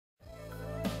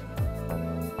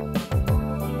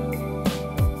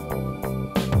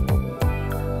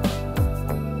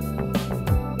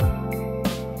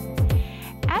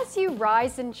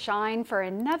rise and shine for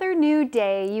another new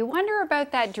day. You wonder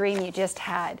about that dream you just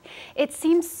had. It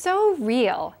seems so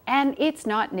real, and it's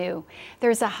not new.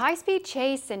 There's a high-speed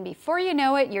chase, and before you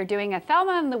know it, you're doing a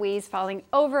Thelma and Louise falling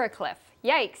over a cliff.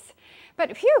 Yikes!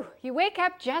 But phew, you wake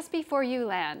up just before you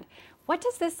land. What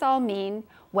does this all mean?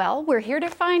 Well, we're here to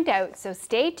find out, so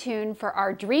stay tuned for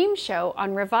our dream show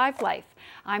on Revivelife.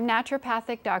 I'm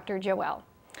naturopathic Dr. Joël.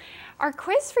 Our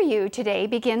quiz for you today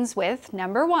begins with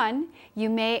number 1, you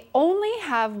may only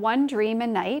have one dream a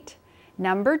night.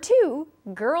 Number 2,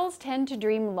 girls tend to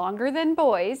dream longer than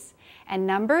boys. And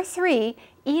number 3,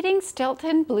 eating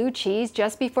Stilton blue cheese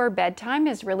just before bedtime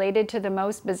is related to the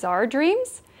most bizarre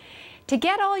dreams. To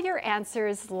get all your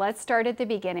answers, let's start at the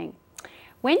beginning.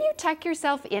 When you tuck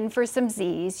yourself in for some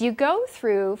Z's, you go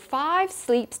through 5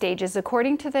 sleep stages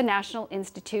according to the National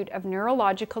Institute of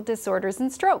Neurological Disorders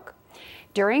and Stroke.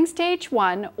 During stage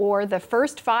 1, or the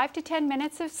first 5 to 10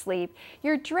 minutes of sleep,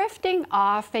 you're drifting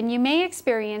off and you may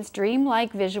experience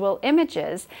dreamlike visual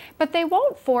images, but they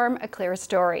won't form a clear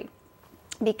story.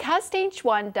 Because stage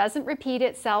 1 doesn't repeat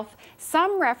itself,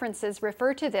 some references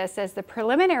refer to this as the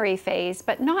preliminary phase,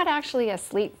 but not actually a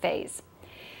sleep phase.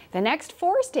 The next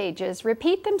 4 stages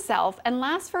repeat themselves and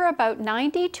last for about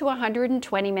 90 to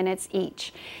 120 minutes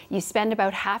each. You spend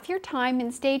about half your time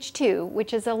in stage 2,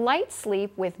 which is a light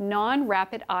sleep with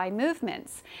non-rapid eye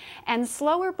movements and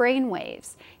slower brain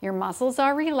waves. Your muscles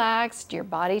are relaxed, your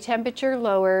body temperature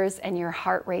lowers, and your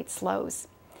heart rate slows.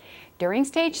 During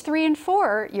stage 3 and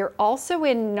 4, you're also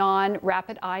in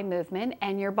non-rapid eye movement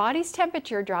and your body's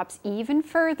temperature drops even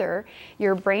further.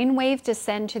 Your brain waves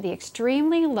descend to the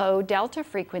extremely low delta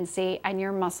frequency and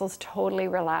your muscles totally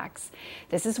relax.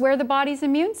 This is where the body's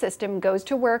immune system goes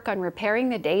to work on repairing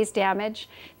the day's damage.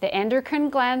 The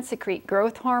endocrine glands secrete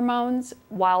growth hormones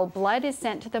while blood is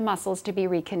sent to the muscles to be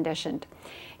reconditioned.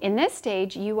 In this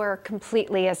stage, you are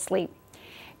completely asleep.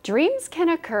 Dreams can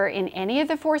occur in any of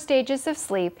the 4 stages of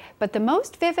sleep, but the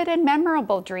most vivid and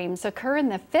memorable dreams occur in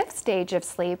the 5th stage of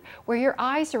sleep, where your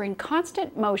eyes are in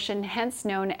constant motion, hence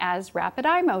known as rapid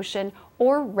eye motion,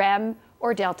 or REM,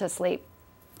 or delta sleep.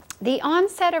 The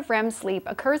onset of REM sleep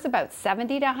occurs about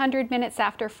 70 to 100 minutes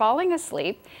after falling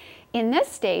asleep. In this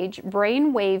stage,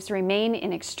 brain waves remain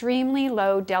in extremely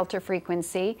low delta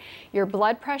frequency. Your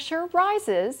blood pressure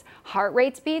rises, heart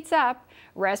rate speeds up,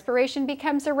 respiration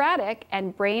becomes erratic,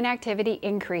 and brain activity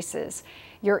increases.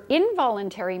 Your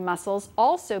involuntary muscles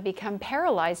also become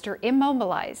paralyzed or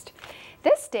immobilized.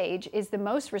 This stage is the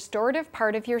most restorative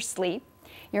part of your sleep.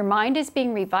 Your mind is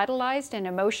being revitalized and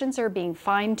emotions are being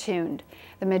fine-tuned.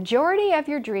 The majority of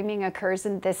your dreaming occurs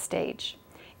in this stage.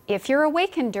 If you're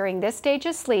awakened during this stage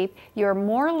of sleep, you're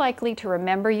more likely to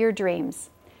remember your dreams.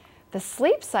 The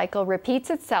sleep cycle repeats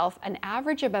itself an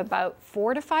average of about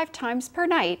 4 to 5 times per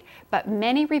night, but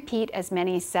many repeat as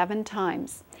many 7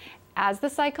 times. As the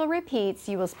cycle repeats,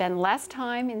 you will spend less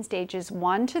time in stages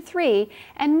 1 to 3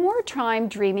 and more time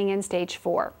dreaming in stage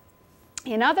 4.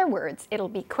 In other words, it'll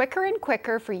be quicker and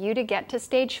quicker for you to get to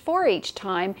stage 4 each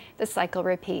time the cycle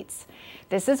repeats.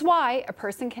 This is why a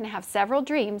person can have several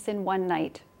dreams in one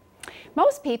night.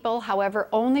 Most people, however,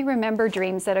 only remember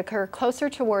dreams that occur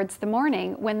closer towards the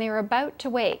morning when they're about to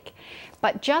wake.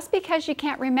 But just because you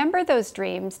can't remember those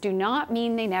dreams do not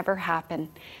mean they never happen.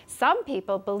 Some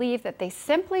people believe that they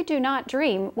simply do not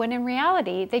dream when in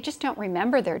reality they just don't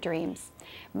remember their dreams.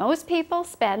 Most people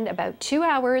spend about 2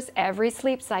 hours every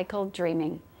sleep cycle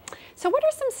dreaming. So what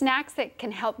are some snacks that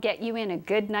can help get you in a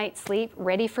good night's sleep,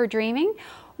 ready for dreaming?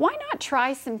 Why not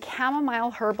try some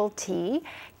chamomile herbal tea?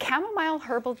 Chamomile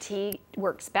herbal tea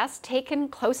works best taken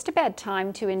close to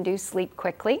bedtime to induce sleep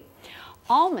quickly.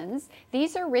 Almonds,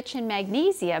 these are rich in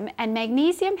magnesium, and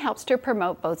magnesium helps to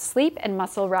promote both sleep and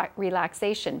muscle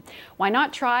relaxation. Why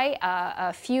not try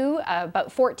a few,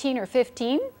 about 14 or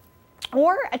 15?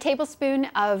 Or a tablespoon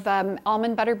of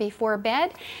almond butter before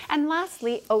bed. And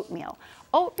lastly, oatmeal.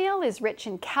 Oatmeal is rich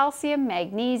in calcium,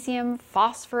 magnesium,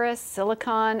 phosphorus,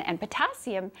 silicon, and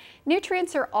potassium.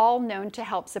 Nutrients are all known to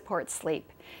help support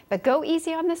sleep. But go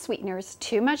easy on the sweeteners.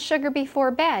 Too much sugar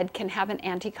before bed can have an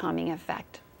anti-calming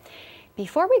effect.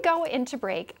 Before we go into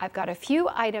break, I've got a few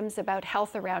items about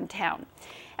health around town.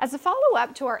 As a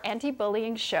follow-up to our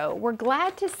anti-bullying show, we're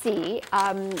glad to see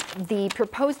the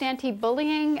proposed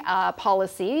anti-bullying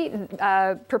policy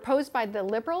proposed by the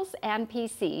Liberals and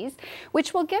PCs,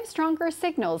 which will give stronger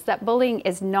signals that bullying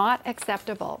is not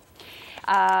acceptable.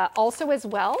 Also as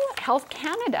well, Health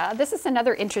Canada, this is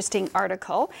another interesting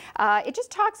article. It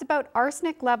just talks about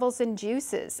arsenic levels in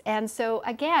juices. And so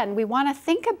again, we want to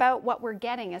think about what we're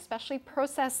getting, especially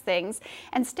processed things,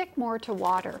 and stick more to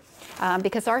water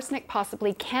because arsenic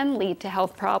possibly can lead to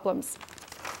health problems.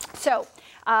 So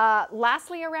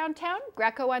Lastly, around town,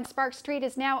 Greco on Spark Street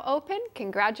is now open.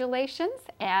 Congratulations,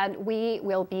 and we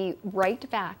will be right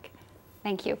back.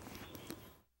 Thank you.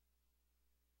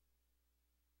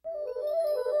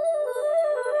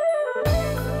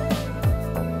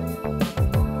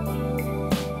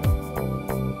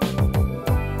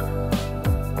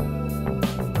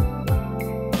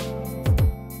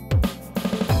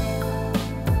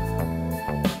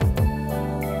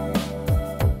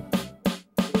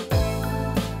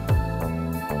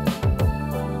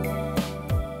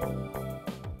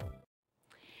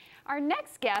 Our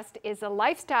next guest is a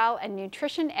lifestyle and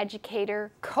nutrition educator,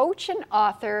 coach, and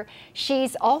author.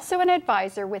 She's also an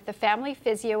advisor with the Family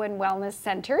Physio and Wellness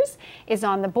Centers, is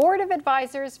on the board of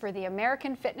advisors for the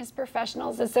American Fitness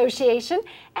Professionals Association,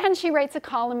 and she writes a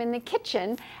column in the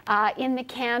kitchen in the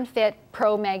Can Fit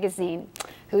Pro magazine.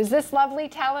 Who's this lovely,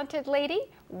 talented lady?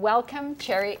 Welcome,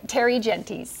 Terry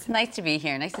Gentis. Nice to be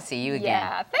here. Nice to see you again.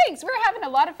 Yeah, thanks. We're having a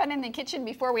lot of fun in the kitchen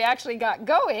before we actually got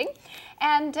going.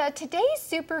 And today's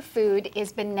superfood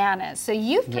is bananas. So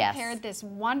you've prepared this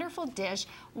wonderful dish.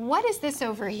 What is this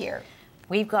over here?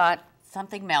 We've got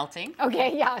something melting.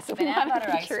 Okay, yeah. So banana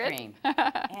butter ice cream.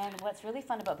 And what's really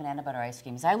fun about banana butter ice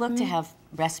cream is I look to have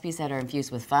recipes that are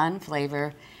infused with fun,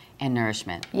 flavor, and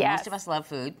nourishment. Yes. Most of us love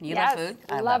food. You love food?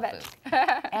 I love it. Food.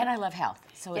 And I love health.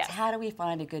 So it's how do we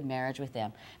find a good marriage with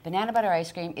them? Banana butter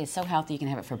ice cream is so healthy you can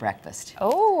have it for breakfast.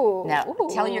 Oh. Now,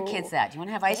 tell your kids that. Do you want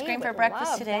to have ice cream for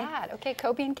breakfast today? That. Okay,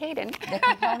 Kobe and Kaden. The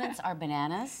components are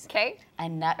bananas, a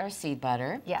nut or seed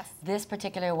butter. Yes. This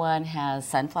particular one has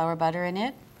sunflower butter in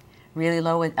it. Really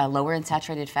lower in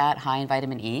saturated fat, high in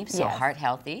vitamin E, so heart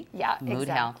healthy, mood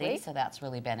healthy, so that's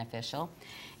really beneficial.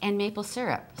 And maple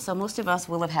syrup. So most of us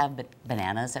will have had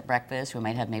bananas at breakfast. We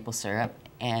might have maple syrup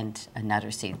and a nut or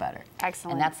seed butter.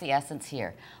 Excellent. And that's the essence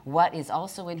here. What is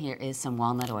also in here is some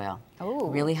walnut oil. Oh.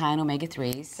 Really high in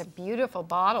omega-3s. It's a beautiful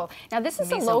bottle. Now this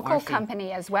is a local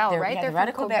company as well, right? They're out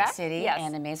of Quebec City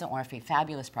and Maison Orphy.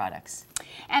 Fabulous products.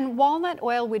 And walnut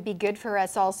oil would be good for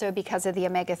us also because of the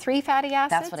omega-3 fatty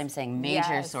acids? That's what I'm saying.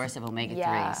 Major source of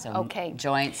omega-3. So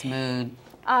joints, mood,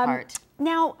 heart.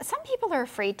 Now, some people are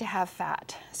afraid to have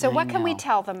fat. So what can we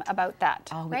tell them about that?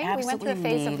 Oh, right? We went through a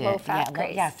phase of low fat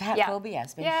craze. Yeah, fat phobia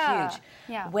has been huge.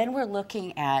 Yeah. When we're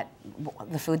looking at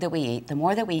the food that we eat, the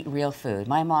more that we eat real food,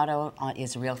 my motto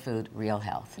is real food, real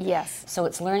health. Yes. So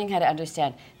it's learning how to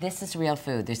understand this is real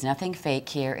food. There's nothing fake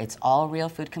here. It's all real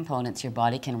food components your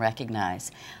body can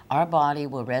recognize. Our body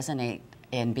will resonate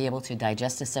and be able to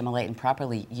digest, assimilate, and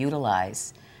properly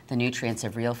utilize the nutrients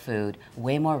of real food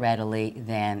way more readily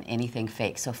than anything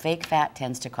fake. So fake fat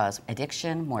tends to cause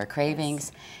addiction, more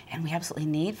cravings, and we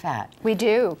absolutely need fat. We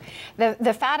do.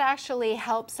 The fat actually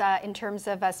helps in terms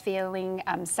of us feeling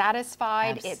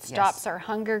satisfied. It stops our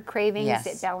hunger cravings.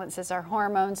 It balances our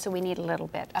hormones, so we need a little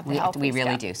bit of the healthy stuff. We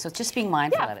really do. So just being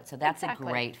mindful of it. So that's a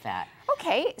great fat.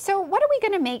 Okay, so what are we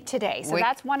going to make today? So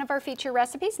that's one of our feature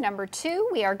recipes. Number 2,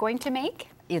 we are going to make...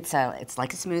 It's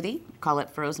like a smoothie. Call it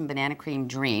frozen banana cream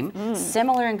dream.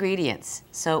 Similar ingredients.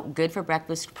 So good for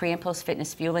breakfast, pre and post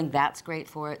fitness fueling. That's great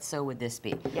for it. So would this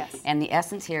be. Yes. And the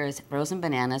essence here is frozen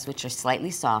bananas, which are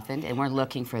slightly softened, and we're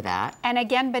looking for that. And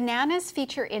again, bananas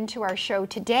feature into our show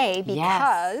today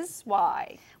because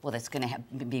why? Well, that's going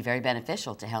to be very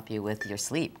beneficial to help you with your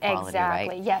sleep quality,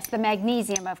 exactly. right? Yes. The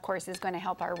magnesium, of course, is going to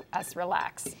help us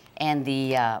relax. And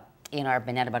the in our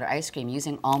banana butter ice cream,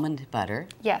 using almond butter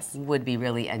would be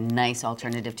really a nice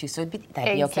alternative too. So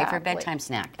that'd be okay for a bedtime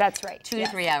snack. That's right. 2 to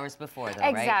 3 hours before, though,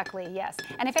 exactly, yes.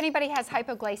 And if anybody has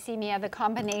hypoglycemia, the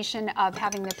combination of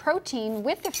having the protein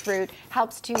with the fruit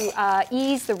helps to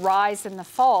ease the rise and the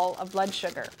fall of blood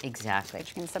sugar. Exactly.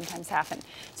 Which can sometimes happen.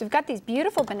 So we've got these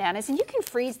beautiful bananas, and you can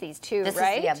freeze these too,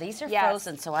 right? These are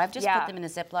frozen, so I've just put them in a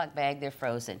Ziploc bag. They're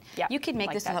frozen. You could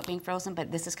make this without being frozen, but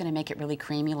this is going to make it really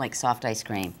creamy, like soft ice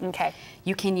cream. Okay.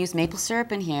 You can use maple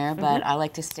syrup in here, but I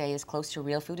like to stay as close to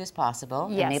real food as possible.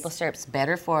 Yes. And maple syrup's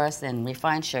better for us than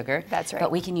refined sugar. That's right.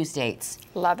 But we can use dates.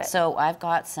 Love it. So I've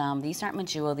got some, these aren't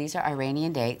medjool, these are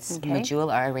Iranian dates. Medjool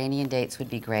or Iranian dates would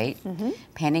be great.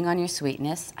 Depending on your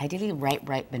sweetness, ideally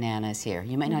ripe bananas here.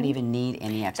 You might not even need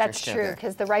any extra sugar. That's true,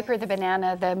 because the riper the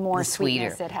banana, the more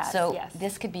sweetness it has. So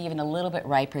this could be even a little bit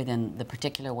riper than the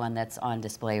particular one that's on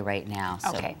display right now.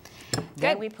 So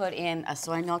then we put in a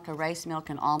soy milk, a rice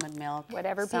milk, an almond milk.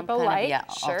 Whatever people like.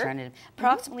 Alternative.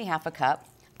 Approximately half a cup.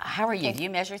 How are you? Do you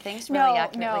measure things No, really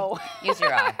accurately? no. Use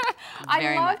your eye.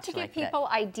 I love much to give like that. people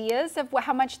ideas of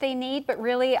how much they need, but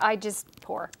really I just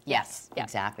pour. Yes, Yeah.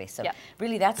 exactly. So Yeah.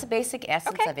 really that's the basic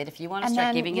essence Okay. of it. If you want to And start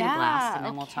then, giving it a blast, and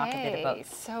then we'll talk a bit okay. about...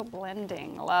 So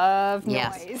blending, love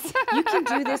Yes. noise. You can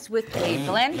do this with a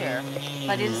blender,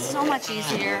 but it is so much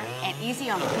easier and easy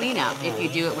on cleanup if you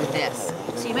do it with this.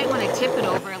 So you might want to tip it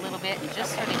over a little bit and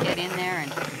just sort of get in there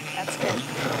and... That's good.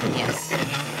 Yes.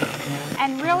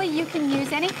 And really, you can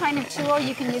use any kind of tool.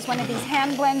 You can use one of these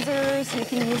hand blenders. You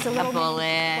can use a little bullet,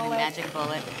 a magic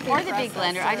bullet, or the big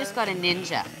blender. I just got a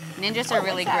Ninja. Ninjas are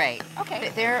really great. Okay.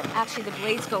 They're actually, the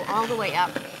blades go all the way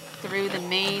up through the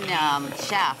main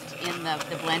shaft in the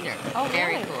blender. Oh,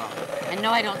 very really? cool. And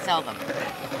no, I don't sell them.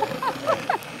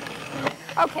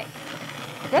 Okay.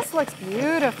 This looks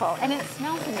beautiful, and it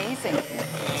smells amazing.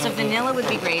 So vanilla would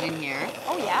be great in here.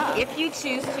 Oh, yeah. If you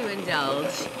choose to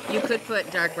indulge, you could put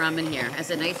dark rum in here as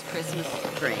a nice Christmas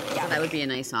drink. Yeah. So that would be a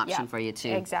nice option for you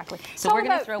too. Exactly. So we're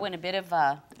going to throw in a bit of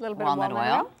walnut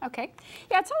oil. Okay.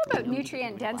 Yeah, it's all about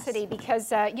nutrient density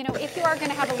because, you know, if you are going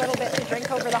to have a little bit to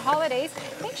drink over the holidays,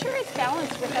 make sure it's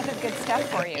balanced with other good stuff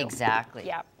for you. Exactly.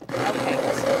 Yeah. Okay.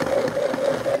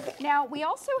 Now, we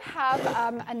also have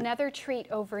another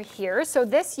treat over here. So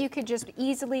this you could just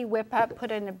easily whip up,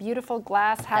 put in a beautiful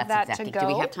glass, have That's that exactly. to go.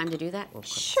 Do we have time to do that?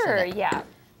 Sure, yeah.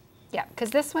 Yeah, because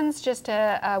this one's just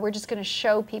we're just going to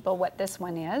show people what this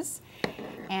one is.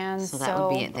 And so that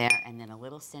would be it there. And then a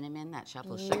little cinnamon, that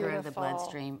shuffles sugar into the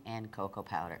bloodstream, and cocoa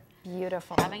powder.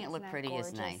 Beautiful. Having it look pretty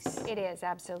is nice. It is,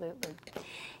 absolutely.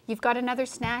 You've got another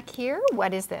snack here.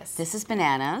 What is this? This is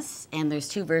bananas, and there's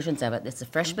two versions of it. It's a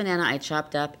fresh banana I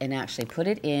chopped up and actually put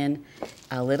it in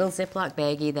a little Ziploc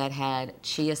baggie that had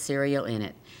chia cereal in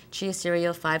it. Chia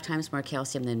cereal, 5 times more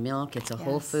calcium than milk. It's a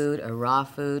whole food, a raw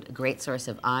food, a great source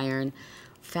of iron.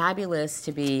 Fabulous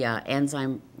to be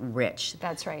enzyme rich.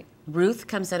 That's right. Ruth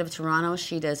comes out of Toronto.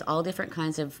 She does all different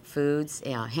kinds of foods,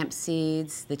 hemp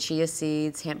seeds, the chia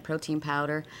seeds, hemp protein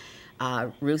powder.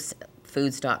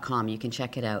 Ruth'sFoods.com. You can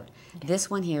check it out. Okay. This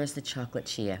one here is the chocolate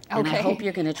chia. And I hope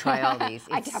you're going to try all these.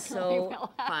 It's so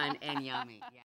fun and yummy. Yeah.